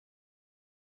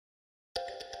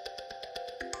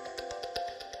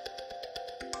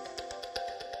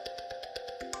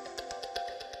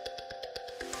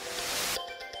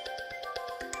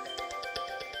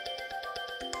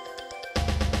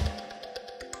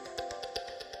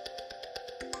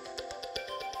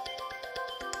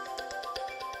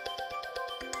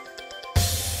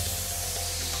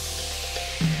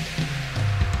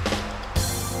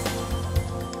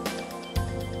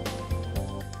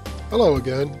Hello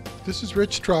again, this is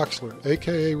Rich Troxler,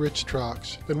 aka Rich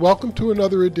Trox, and welcome to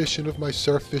another edition of my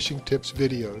surf fishing tips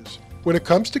videos. When it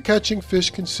comes to catching fish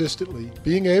consistently,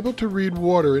 being able to read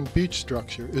water and beach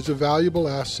structure is a valuable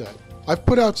asset. I've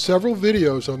put out several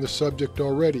videos on the subject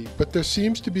already, but there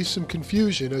seems to be some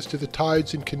confusion as to the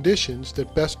tides and conditions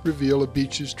that best reveal a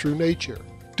beach's true nature.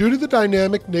 Due to the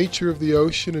dynamic nature of the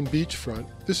ocean and beachfront,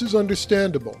 this is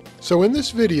understandable. So in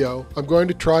this video, I'm going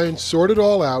to try and sort it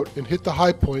all out and hit the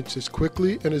high points as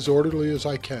quickly and as orderly as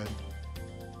I can.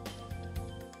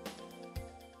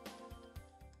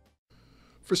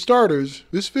 For starters,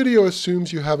 this video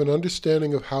assumes you have an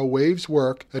understanding of how waves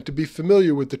work and to be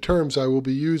familiar with the terms I will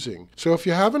be using. So if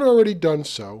you haven't already done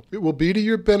so, it will be to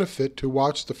your benefit to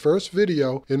watch the first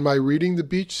video in my Reading the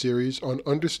Beach series on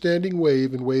understanding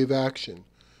wave and wave action.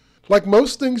 Like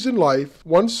most things in life,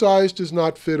 one size does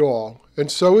not fit all, and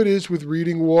so it is with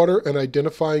reading water and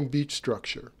identifying beach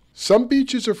structure. Some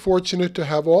beaches are fortunate to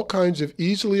have all kinds of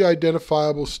easily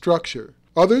identifiable structure,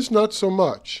 others not so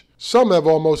much. Some have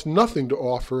almost nothing to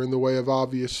offer in the way of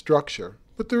obvious structure,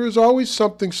 but there is always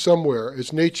something somewhere,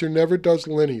 as nature never does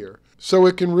linear, so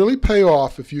it can really pay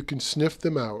off if you can sniff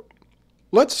them out.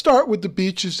 Let's start with the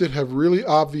beaches that have really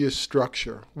obvious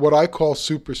structure, what I call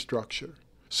superstructure.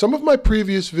 Some of my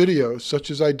previous videos, such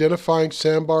as identifying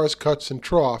sandbars, cuts, and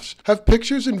troughs, have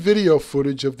pictures and video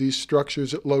footage of these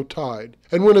structures at low tide.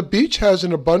 And when a beach has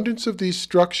an abundance of these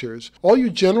structures, all you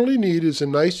generally need is a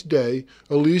nice day,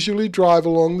 a leisurely drive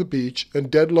along the beach,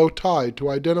 and dead low tide to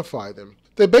identify them.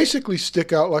 They basically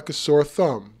stick out like a sore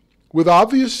thumb. With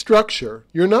obvious structure,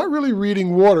 you're not really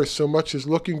reading water so much as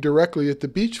looking directly at the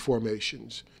beach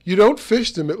formations. You don't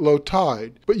fish them at low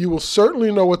tide, but you will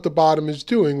certainly know what the bottom is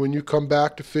doing when you come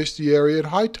back to fish the area at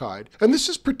high tide, and this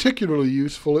is particularly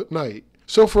useful at night.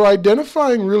 So for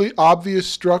identifying really obvious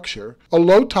structure, a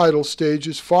low tidal stage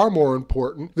is far more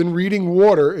important than reading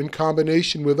water in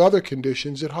combination with other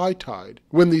conditions at high tide,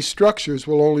 when these structures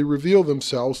will only reveal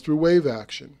themselves through wave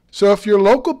action. So if your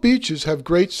local beaches have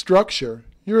great structure,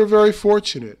 you are very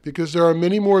fortunate, because there are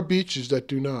many more beaches that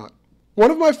do not. One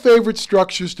of my favorite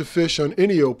structures to fish on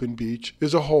any open beach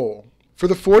is a hole. For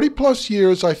the 40+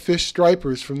 years I fished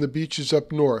stripers from the beaches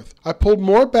up north, I pulled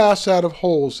more bass out of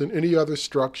holes than any other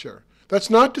structure. That's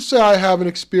not to say I haven't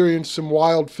experienced some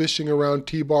wild fishing around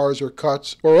T-bars or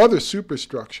cuts or other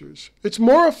superstructures. It's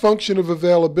more a function of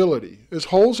availability, as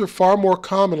holes are far more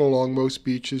common along most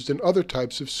beaches than other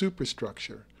types of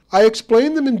superstructure. I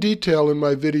explained them in detail in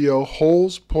my video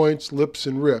Holes, Points, Lips,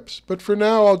 and Rips, but for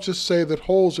now I'll just say that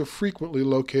holes are frequently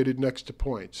located next to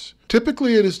points.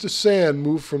 Typically it is the sand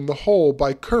moved from the hole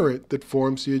by current that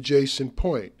forms the adjacent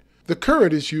point. The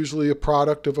current is usually a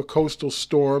product of a coastal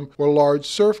storm or large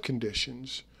surf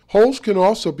conditions. Holes can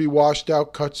also be washed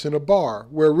out cuts in a bar,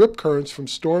 where rip currents from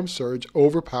storm surge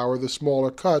overpower the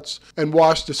smaller cuts and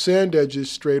wash the sand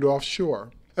edges straight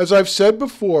offshore. As I've said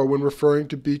before when referring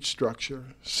to beach structure,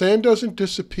 sand doesn't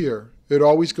disappear, it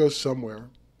always goes somewhere.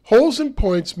 Holes and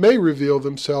points may reveal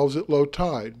themselves at low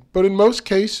tide, but in most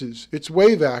cases, it's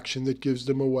wave action that gives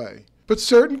them away. But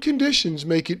certain conditions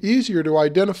make it easier to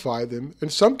identify them,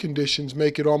 and some conditions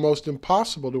make it almost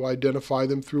impossible to identify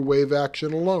them through wave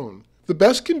action alone. The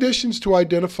best conditions to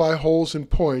identify holes and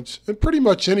points, and pretty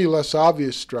much any less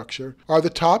obvious structure, are the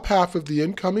top half of the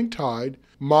incoming tide,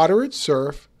 moderate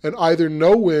surf, and either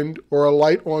no wind or a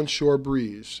light onshore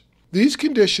breeze. These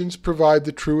conditions provide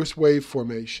the truest wave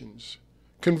formations.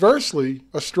 Conversely,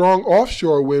 a strong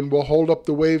offshore wind will hold up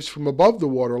the waves from above the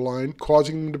waterline,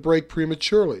 causing them to break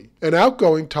prematurely. An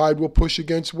outgoing tide will push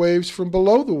against waves from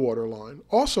below the waterline,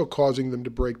 also causing them to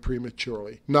break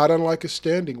prematurely, not unlike a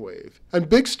standing wave. And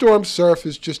big storm surf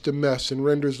is just a mess and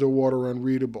renders the water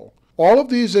unreadable. All of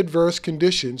these adverse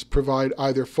conditions provide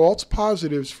either false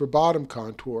positives for bottom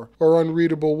contour or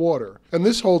unreadable water, and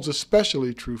this holds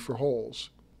especially true for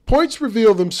holes. Points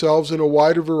reveal themselves in a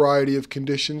wider variety of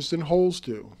conditions than holes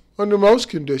do. Under most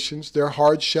conditions, their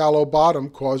hard, shallow bottom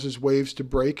causes waves to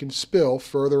break and spill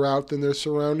further out than their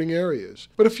surrounding areas.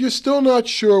 But if you're still not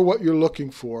sure what you're looking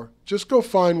for, just go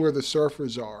find where the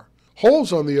surfers are.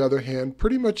 Holes, on the other hand,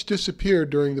 pretty much disappear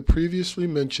during the previously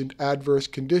mentioned adverse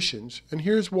conditions, and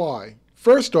here's why.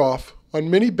 First off, on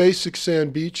many basic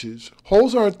sand beaches,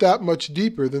 holes aren't that much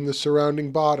deeper than the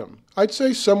surrounding bottom. I'd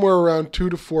say somewhere around 2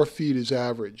 to 4 feet is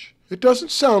average. It doesn't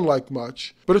sound like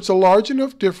much, but it's a large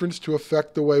enough difference to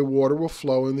affect the way water will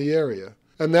flow in the area.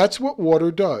 And that's what water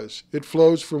does. It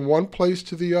flows from one place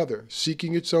to the other,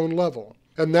 seeking its own level.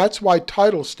 And that's why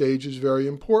tidal stage is very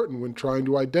important when trying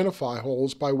to identify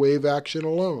holes by wave action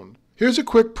alone. Here's a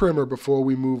quick primer before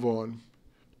we move on.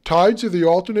 Tides are the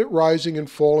alternate rising and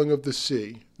falling of the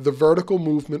sea, the vertical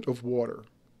movement of water.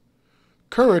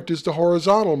 Current is the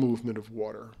horizontal movement of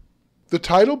water. The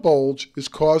tidal bulge is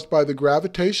caused by the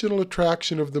gravitational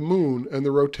attraction of the moon and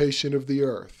the rotation of the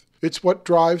earth. It's what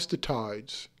drives the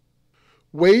tides.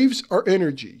 Waves are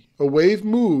energy. A wave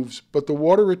moves, but the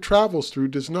water it travels through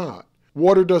does not.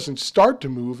 Water doesn't start to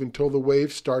move until the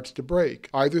wave starts to break,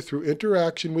 either through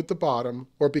interaction with the bottom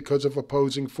or because of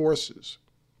opposing forces.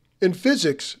 In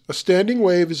physics, a standing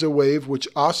wave is a wave which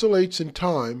oscillates in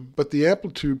time, but the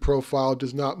amplitude profile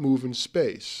does not move in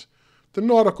space. The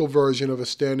nautical version of a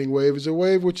standing wave is a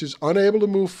wave which is unable to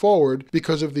move forward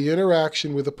because of the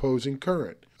interaction with opposing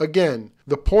current. Again,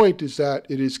 the point is that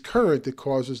it is current that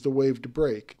causes the wave to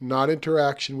break, not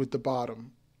interaction with the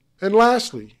bottom. And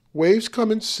lastly, waves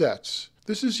come in sets.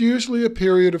 This is usually a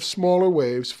period of smaller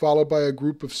waves followed by a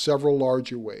group of several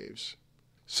larger waves.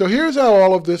 So here's how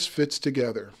all of this fits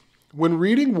together. When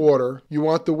reading water, you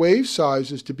want the wave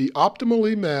sizes to be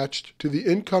optimally matched to the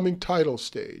incoming tidal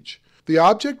stage. The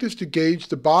object is to gauge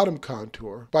the bottom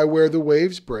contour by where the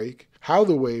waves break, how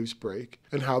the waves break,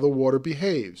 and how the water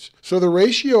behaves. So the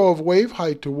ratio of wave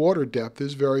height to water depth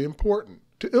is very important.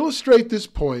 To illustrate this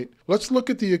point, let's look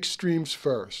at the extremes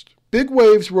first. Big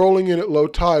waves rolling in at low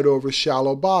tide over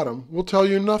shallow bottom will tell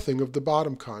you nothing of the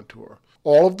bottom contour.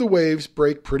 All of the waves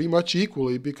break pretty much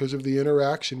equally because of the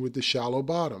interaction with the shallow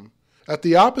bottom. At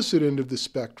the opposite end of the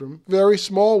spectrum, very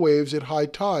small waves at high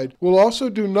tide will also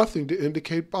do nothing to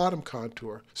indicate bottom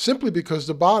contour, simply because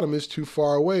the bottom is too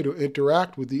far away to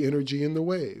interact with the energy in the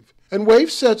wave. And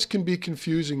wave sets can be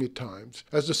confusing at times,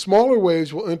 as the smaller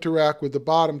waves will interact with the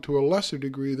bottom to a lesser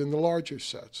degree than the larger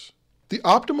sets. The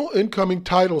optimal incoming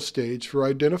tidal stage for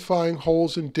identifying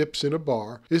holes and dips in a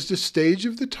bar is the stage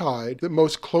of the tide that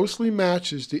most closely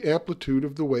matches the amplitude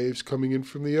of the waves coming in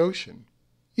from the ocean.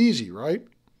 Easy, right?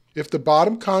 If the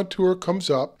bottom contour comes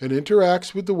up and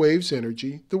interacts with the wave's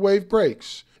energy, the wave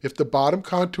breaks. If the bottom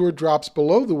contour drops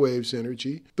below the wave's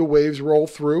energy, the waves roll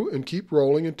through and keep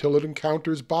rolling until it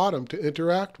encounters bottom to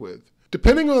interact with.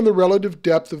 Depending on the relative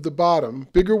depth of the bottom,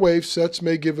 bigger wave sets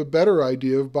may give a better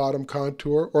idea of bottom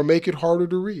contour or make it harder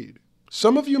to read.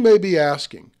 Some of you may be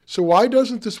asking, so why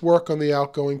doesn't this work on the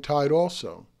outgoing tide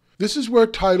also? This is where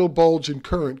tidal bulge and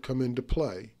current come into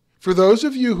play. For those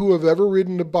of you who have ever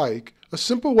ridden a bike, a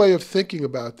simple way of thinking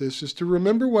about this is to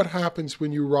remember what happens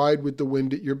when you ride with the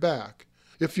wind at your back.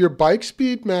 If your bike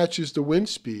speed matches the wind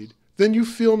speed, then you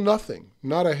feel nothing,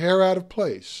 not a hair out of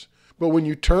place. But when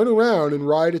you turn around and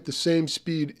ride at the same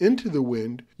speed into the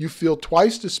wind, you feel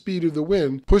twice the speed of the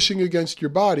wind pushing against your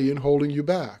body and holding you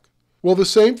back. Well, the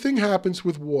same thing happens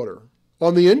with water.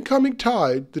 On the incoming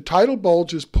tide, the tidal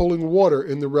bulge is pulling water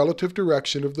in the relative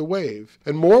direction of the wave,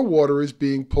 and more water is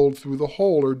being pulled through the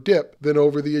hole or dip than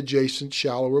over the adjacent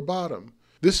shallower bottom.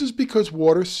 This is because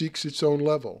water seeks its own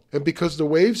level, and because the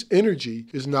wave's energy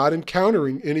is not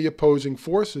encountering any opposing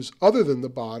forces other than the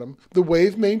bottom, the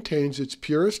wave maintains its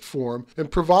purest form and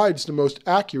provides the most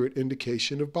accurate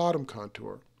indication of bottom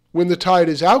contour. When the tide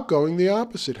is outgoing, the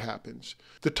opposite happens.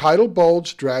 The tidal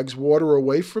bulge drags water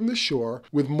away from the shore,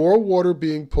 with more water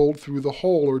being pulled through the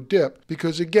hole or dip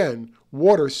because, again,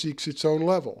 water seeks its own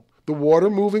level. The water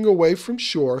moving away from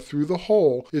shore through the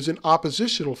hole is an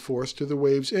oppositional force to the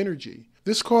wave's energy.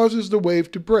 This causes the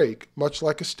wave to break, much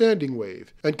like a standing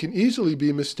wave, and can easily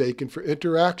be mistaken for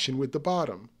interaction with the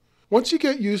bottom. Once you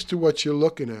get used to what you're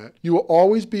looking at, you will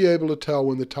always be able to tell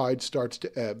when the tide starts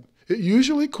to ebb. It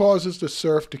usually causes the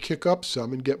surf to kick up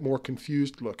some and get more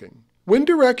confused looking. Wind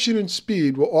direction and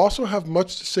speed will also have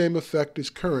much the same effect as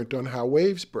current on how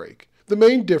waves break. The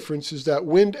main difference is that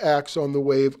wind acts on the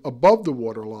wave above the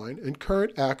waterline and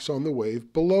current acts on the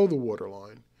wave below the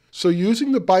waterline. So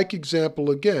using the bike example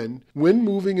again, wind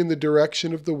moving in the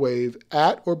direction of the wave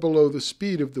at or below the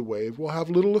speed of the wave will have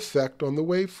little effect on the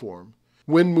waveform.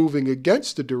 Wind moving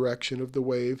against the direction of the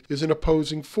wave is an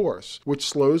opposing force, which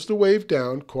slows the wave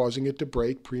down, causing it to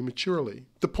break prematurely.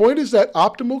 The point is that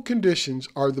optimal conditions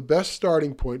are the best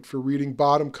starting point for reading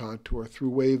bottom contour through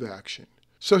wave action.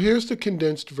 So here's the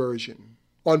condensed version.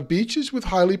 On beaches with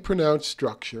highly pronounced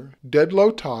structure, dead low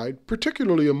tide,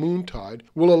 particularly a moon tide,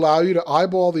 will allow you to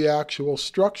eyeball the actual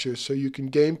structure so you can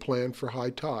game plan for high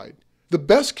tide. The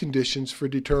best conditions for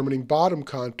determining bottom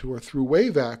contour through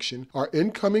wave action are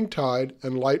incoming tide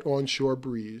and light onshore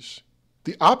breeze.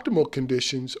 The optimal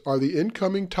conditions are the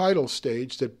incoming tidal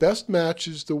stage that best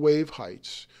matches the wave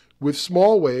heights. With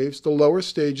small waves, the lower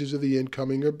stages of the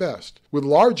incoming are best. With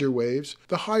larger waves,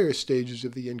 the higher stages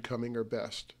of the incoming are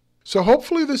best. So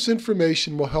hopefully this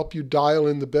information will help you dial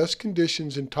in the best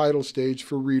conditions and tidal stage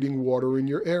for reading water in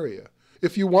your area.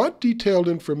 If you want detailed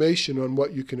information on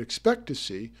what you can expect to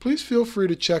see, please feel free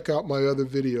to check out my other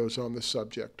videos on the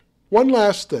subject. One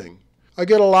last thing. I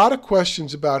get a lot of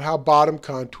questions about how bottom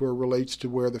contour relates to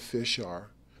where the fish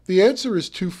are. The answer is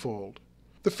twofold.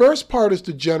 The first part is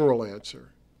the general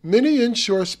answer. Many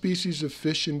inshore species of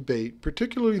fish and bait,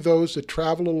 particularly those that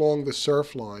travel along the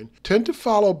surf line, tend to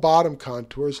follow bottom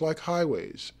contours like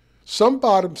highways. Some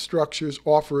bottom structures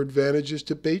offer advantages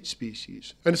to bait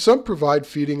species, and some provide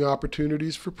feeding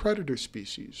opportunities for predator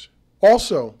species.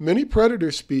 Also, many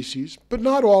predator species, but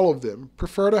not all of them,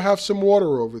 prefer to have some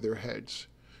water over their heads.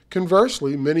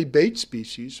 Conversely, many bait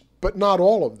species, but not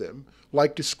all of them,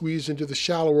 like to squeeze into the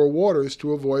shallower waters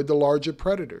to avoid the larger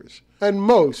predators. And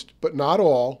most, but not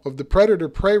all, of the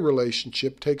predator-prey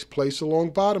relationship takes place along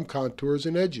bottom contours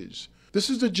and edges. This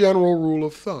is the general rule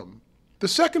of thumb. The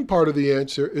second part of the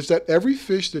answer is that every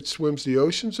fish that swims the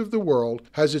oceans of the world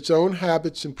has its own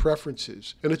habits and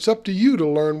preferences, and it's up to you to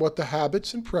learn what the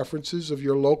habits and preferences of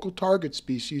your local target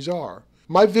species are.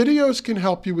 My videos can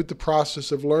help you with the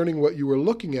process of learning what you are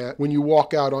looking at when you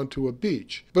walk out onto a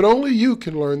beach, but only you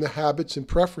can learn the habits and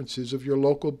preferences of your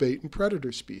local bait and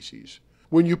predator species.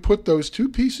 When you put those two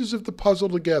pieces of the puzzle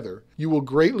together, you will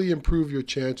greatly improve your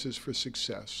chances for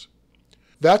success.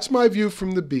 That's my view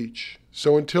from the beach,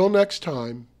 so until next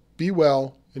time, be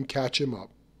well and catch 'em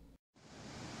up.